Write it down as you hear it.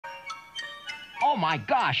Oh my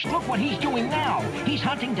gosh, look what he's doing now. He's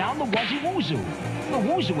hunting down the Wuzzy Woozoo. The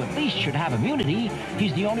Woozoo at least should have immunity.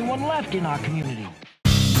 He's the only one left in our community.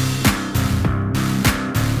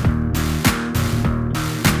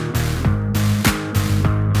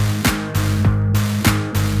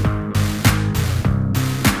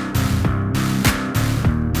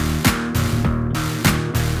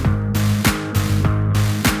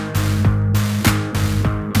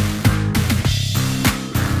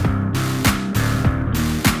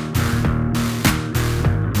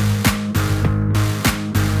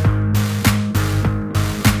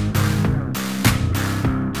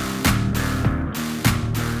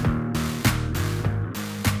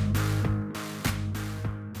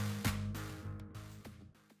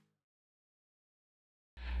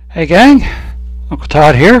 Hey gang, Uncle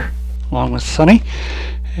Todd here, along with Sonny,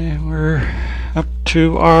 and we're up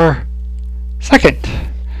to our second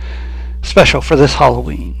special for this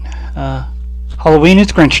Halloween. Halloween is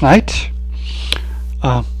Grinch Night,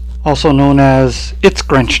 also known as It's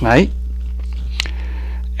Grinch Night,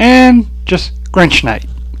 and just Grinch Night.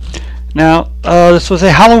 Now, this was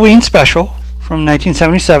a Halloween special from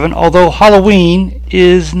 1977, although Halloween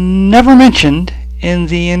is never mentioned in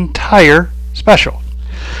the entire special.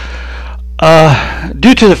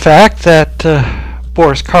 Due to the fact that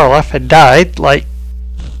Boris Karloff had died like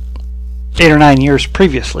 8 or 9 years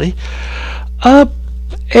previously,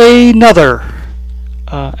 another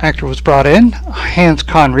actor was brought in, Hans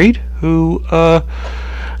Conried, who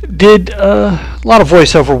did a lot of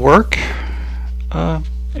voiceover work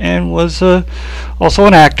and was also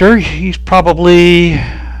an actor. He's probably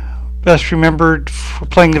best remembered for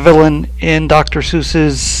playing the villain in Dr.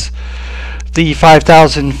 Seuss's The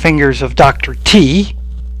 5,000 Fingers of Dr. T.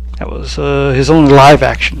 That was his only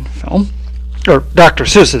live-action film, or Dr.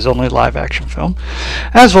 Seuss's only live-action film,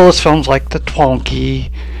 as well as films like The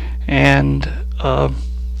Twonky, and of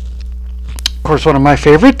course one of my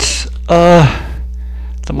favorites, The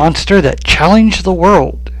Monster That Challenged the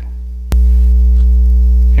World,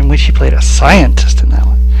 in which he played a scientist in that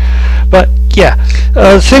one. But yeah,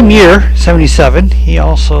 same year, 77, he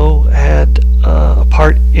also had a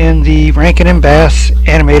part in the Rankin and Bass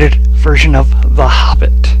animated version of The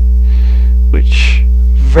Hobbit, which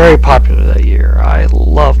very popular that year. I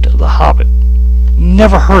loved The Hobbit.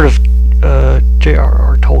 Never heard of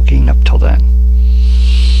J.R.R. Tolkien up till then.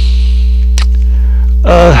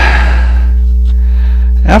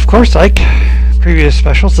 And of course, like previous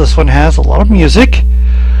specials, this one has a lot of music.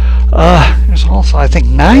 There's also, I think,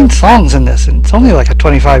 9 songs in this, and it's only like a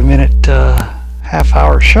 25-minute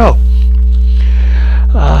half-hour show.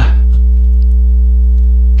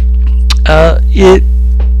 It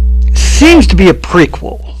seems to be a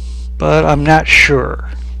prequel, but I'm not sure.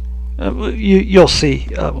 You'll see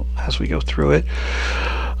as we go through it.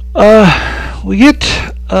 We get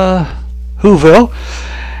Whoville,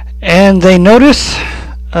 and they notice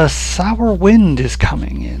a sour wind is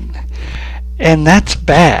coming in, and that's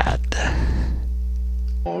bad.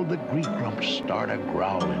 All the Greek grumps start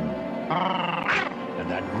a-growling. And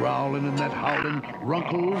that growling and that howling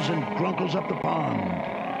runkles and grunkles up the pond.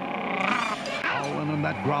 Howling and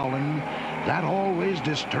that growling, that always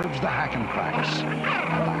disturbs the Hackencracks. And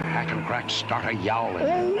the Hackencracks start a-yowling.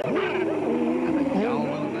 And the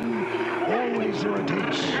yowling then always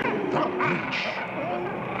irritates the Grinch.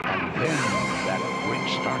 And then that Grinch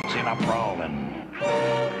starts in a-brawling.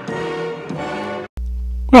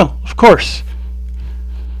 Well, of course,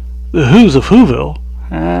 the Who's of Whoville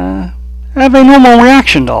have a normal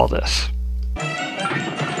reaction to all this.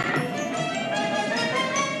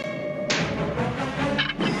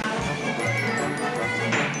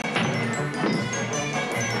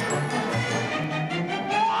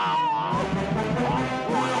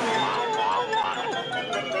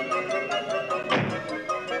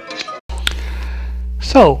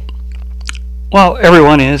 So, while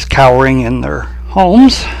everyone is cowering in their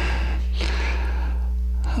homes,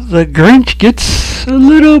 the Grinch gets a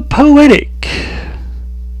little poetic.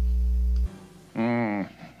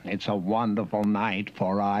 It's a wonderful night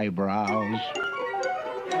for eyebrows.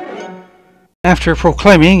 After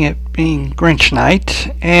proclaiming it being Grinch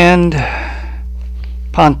Night and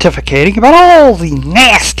pontificating about all the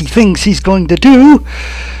nasty things he's going to do,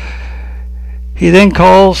 he then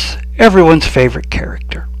calls everyone's favorite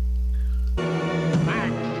character.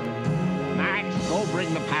 Max, go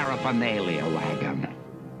bring the paraphernalia wagon.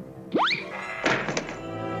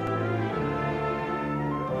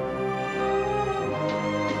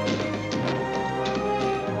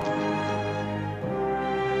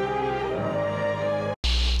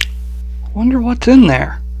 Wonder what's in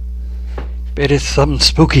there. Bet it's something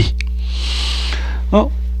spooky.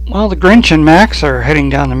 Well, while the Grinch and Max are heading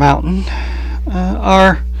down the mountain,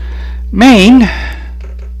 our main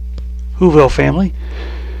Whoville family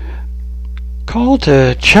called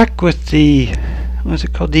to check with the, what's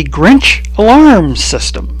it called, the Grinch alarm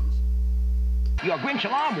system. Your Grinch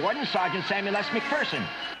alarm warden, Sergeant Samuel S. McPherson.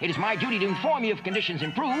 It is my duty to inform you if conditions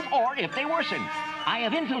improve or if they worsen. I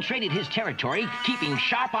have infiltrated his territory, keeping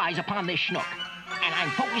sharp eyes upon this schnook. And I'm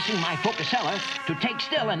focusing my focusella to take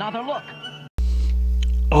still another look.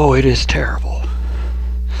 Oh, it is terrible.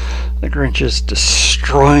 The Grinch is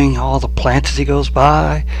destroying all the plants as he goes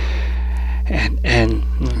by and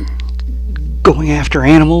going after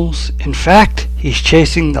animals. In fact, he's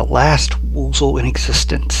chasing the last Whoville in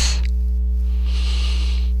existence.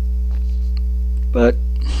 But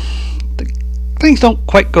things don't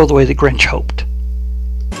quite go the way the Grinch hoped.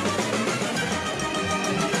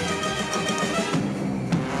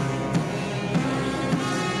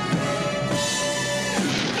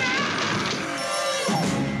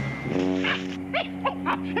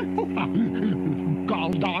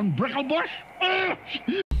 Gall darn Bricklebush!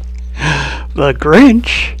 The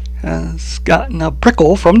Grinch has gotten a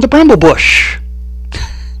prickle from the bramble bush.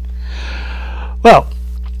 Well,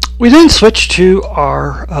 we then switch to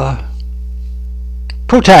our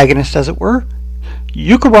protagonist, as it were,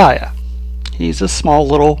 Euchariah. He's a small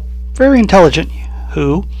little, very intelligent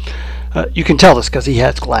who, you can tell this because he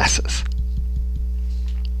has glasses.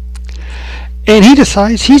 And he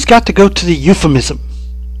decides he's got to go to the euphemism.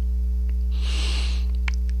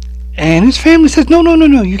 And his family says, no,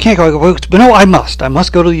 you can't go. But no, I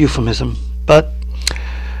must go to the euphemism. But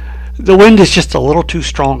the wind is just a little too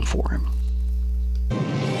strong for him.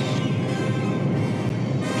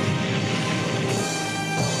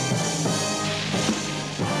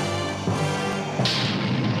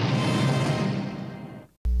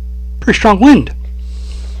 Pretty strong wind.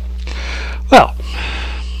 Well,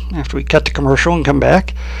 after we cut the commercial and come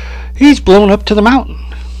back, he's blown up to the mountain.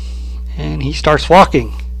 And he starts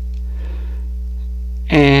walking.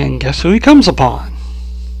 And guess who he comes upon?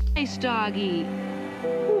 Nice doggy.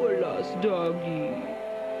 Poor lost doggy.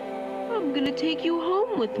 I'm gonna take you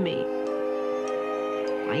home with me.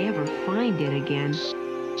 If I ever find it again.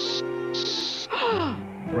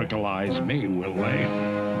 Brickleize me, will they?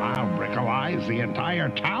 I'll brickleize the entire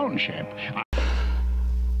township.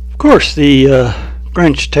 Of course, the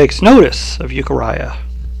Grinch takes notice of Euchariah.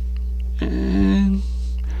 And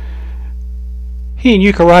he and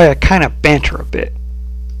Euchariah kind of banter a bit.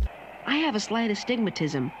 I have a slight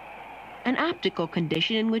astigmatism, an optical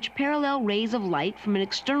condition in which parallel rays of light from an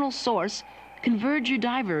external source converge or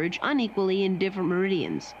diverge unequally in different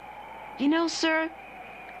meridians. You know, sir,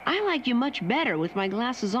 I like you much better with my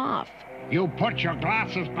glasses off. You put your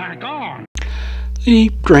glasses back on. The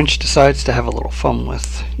Grinch decides to have a little fun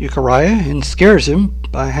with Euchariah and scares him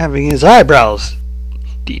by having his eyebrows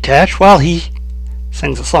detached while he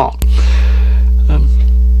sings a song.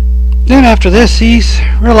 Then after this, he's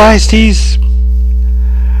realized he's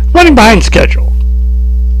running behind schedule.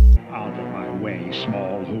 Out of my way,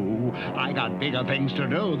 small who. I got bigger things to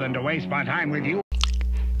do than to waste my time with you.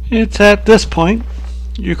 It's at this point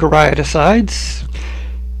Euchariah decides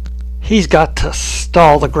he's got to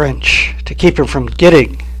stall the Grinch to keep him from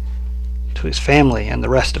getting to his family and the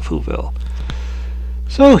rest of Whoville.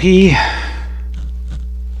 So he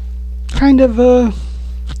kind of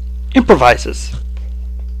improvises.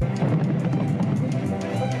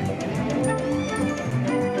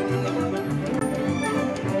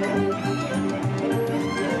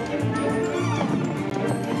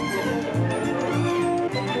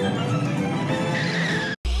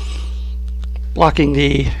 Blocking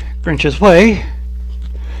the Grinch's way,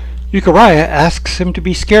 Euchariah asks him to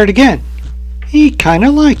be scared again. He kind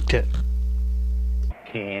of liked it.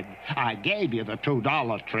 Kid, I gave you the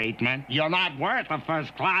 $2 treatment. You're not worth a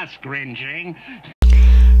first-class Grinching.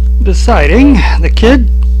 Deciding the kid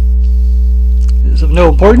is of no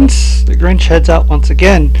importance, the Grinch heads out once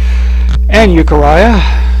again, and Euchariah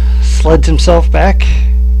sleds himself back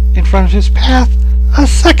in front of his path a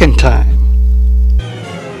second time.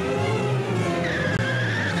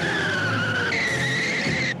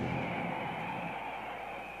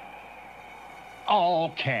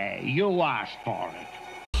 Okay, you asked for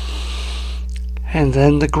it. And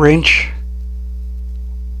then the Grinch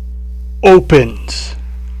opens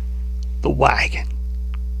the wagon.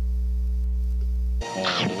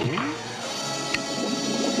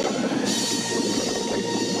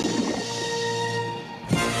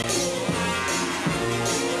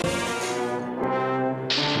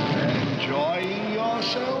 Enjoying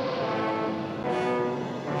yourself?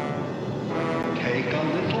 Take a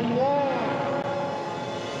little more.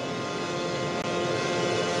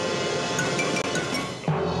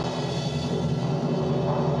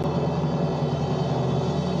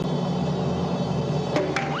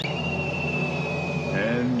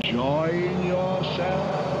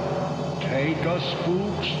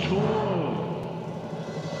 Spooks Tour.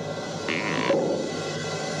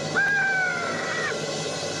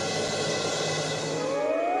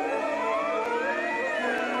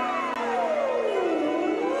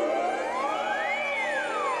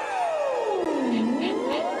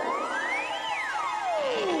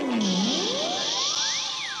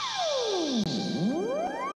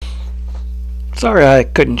 Sorry I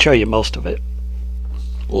couldn't show you most of it.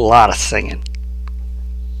 A lot of singing.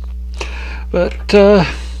 But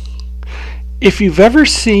if you've ever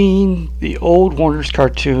seen the old Warner's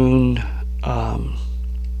cartoon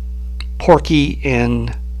Porky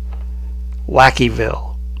in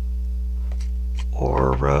Whoville,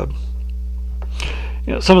 or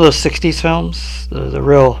some of those 60s films, the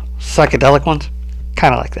real psychedelic ones,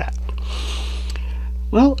 kind of like that.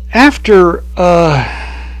 Well, after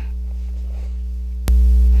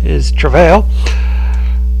his travail,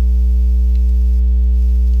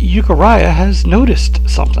 Euchariah has noticed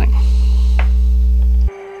something.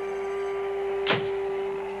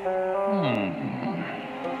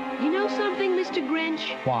 You know something, Mr. Grinch?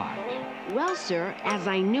 What? Well, sir, as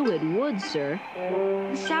I knew it would, sir,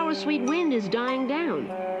 the sour sweet wind is dying down.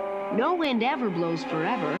 No wind ever blows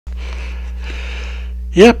forever.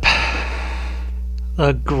 Yep.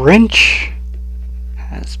 The Grinch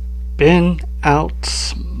has been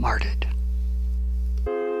outsmarted.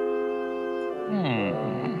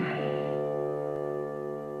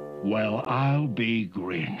 Well, I'll be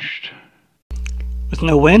Grinched. With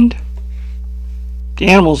no wind, the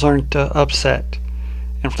animals aren't upset.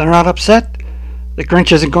 And if they're not upset, the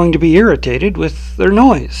Grinch isn't going to be irritated with their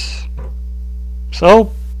noise.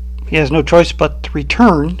 So, he has no choice but to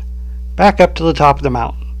return back up to the top of the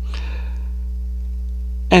mountain.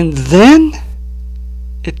 And then,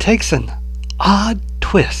 it takes an odd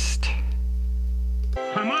twist.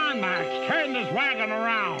 Come on, Max, turn this wagon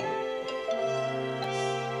around.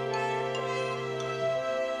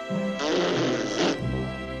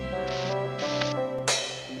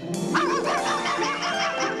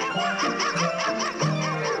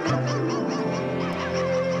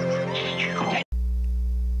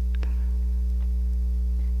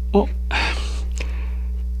 Well,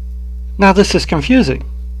 now this is confusing,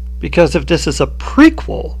 because if this is a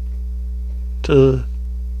prequel to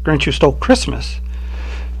Grinch Who Stole Christmas,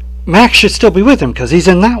 Max should still be with him because he's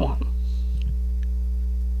in that one.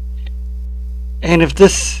 And if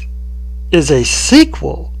this is a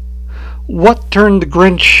sequel, what turned the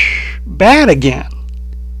Grinch bad again?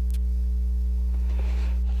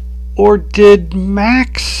 Or did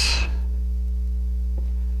Max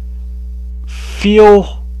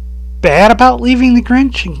feel bad about leaving the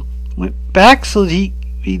Grinch and went back so that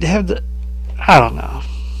he'd have the... I don't know.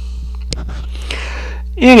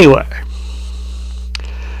 Anyway,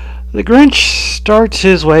 the Grinch starts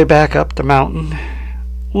his way back up the mountain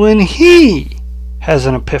when he has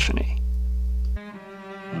an epiphany.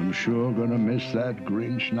 I'm sure gonna miss that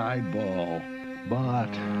Grinch Night ball,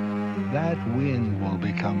 but that wind will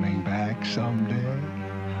be coming back someday.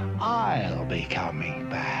 I'll be coming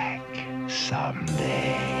back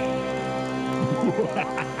someday.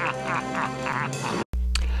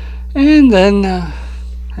 And then,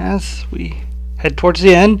 as we head towards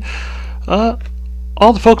the end,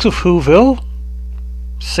 all the folks of Whoville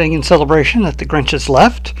sing in celebration that the Grinch has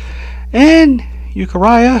left, and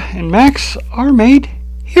Euchariah and Max are made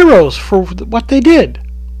heroes for what they did.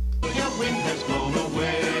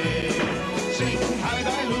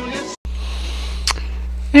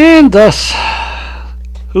 And thus,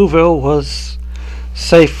 Whoville was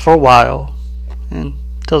safe for a while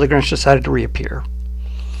until the Grinch decided to reappear.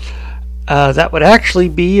 That would actually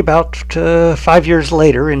be about 5 years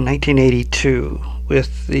later in 1982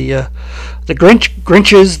 with the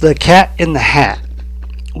Grinch's The Cat in the Hat,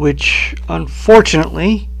 which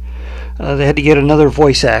unfortunately they had to get another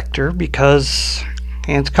voice actor because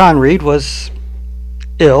Hans Conried was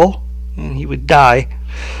ill and he would die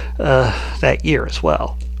that year as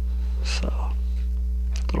well. So, a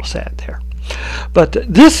little sad there. But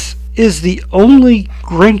this is the only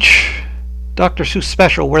Grinch Dr. Seuss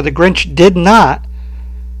special where the Grinch did not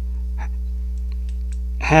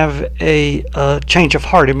have a change of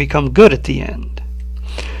heart and become good at the end.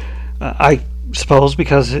 I suppose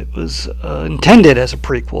because it was intended as a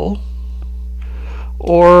prequel,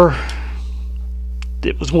 or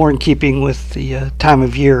it was more in keeping with the time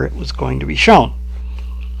of year it was going to be shown.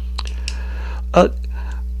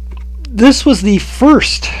 This was the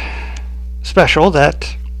first special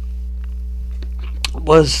that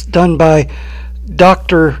was done by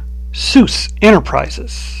Dr. Seuss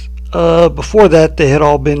Enterprises. Before that, they had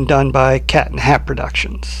all been done by Cat and Hat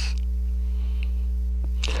Productions.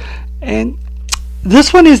 And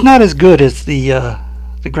this one is not as good as the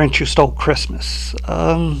Grinch Who Stole Christmas.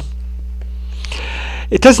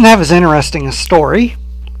 It doesn't have as interesting a story,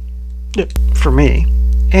 for me,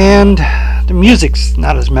 and the music's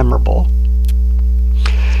not as memorable.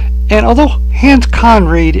 And although Hans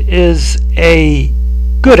Conried is a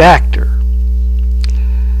good actor,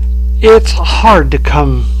 it's hard to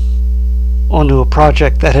come onto a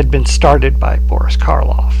project that had been started by Boris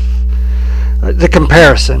Karloff. The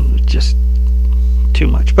comparison was just too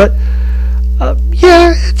much. But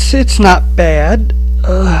yeah, it's not bad.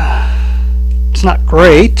 It's not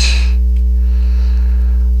great.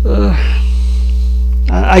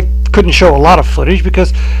 I couldn't show a lot of footage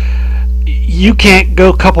because you can't go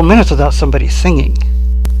a couple minutes without somebody singing.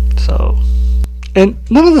 So, and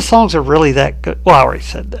none of the songs are really that good. Well, I already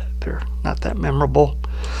said that. They're not that memorable.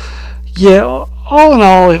 Yeah, all in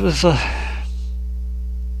all, it was a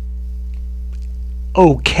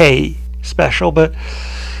okay special, but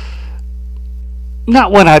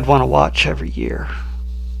not one I'd want to watch every year.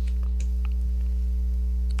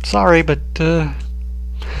 Sorry, but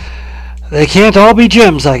they can't all be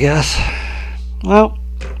gems, I guess. Well,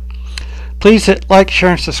 please hit like,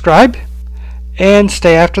 share, and subscribe, and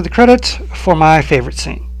stay after the credits for my favorite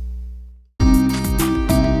scene.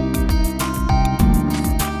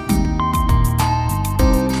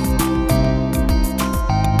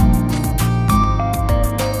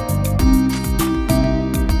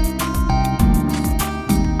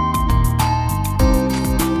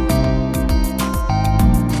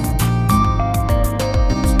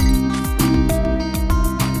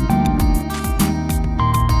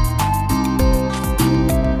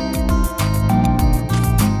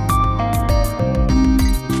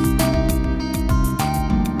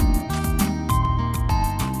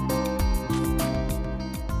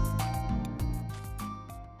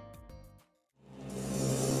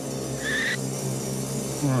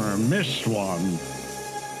 I missed one.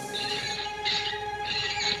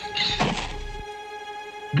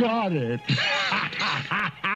 Got it.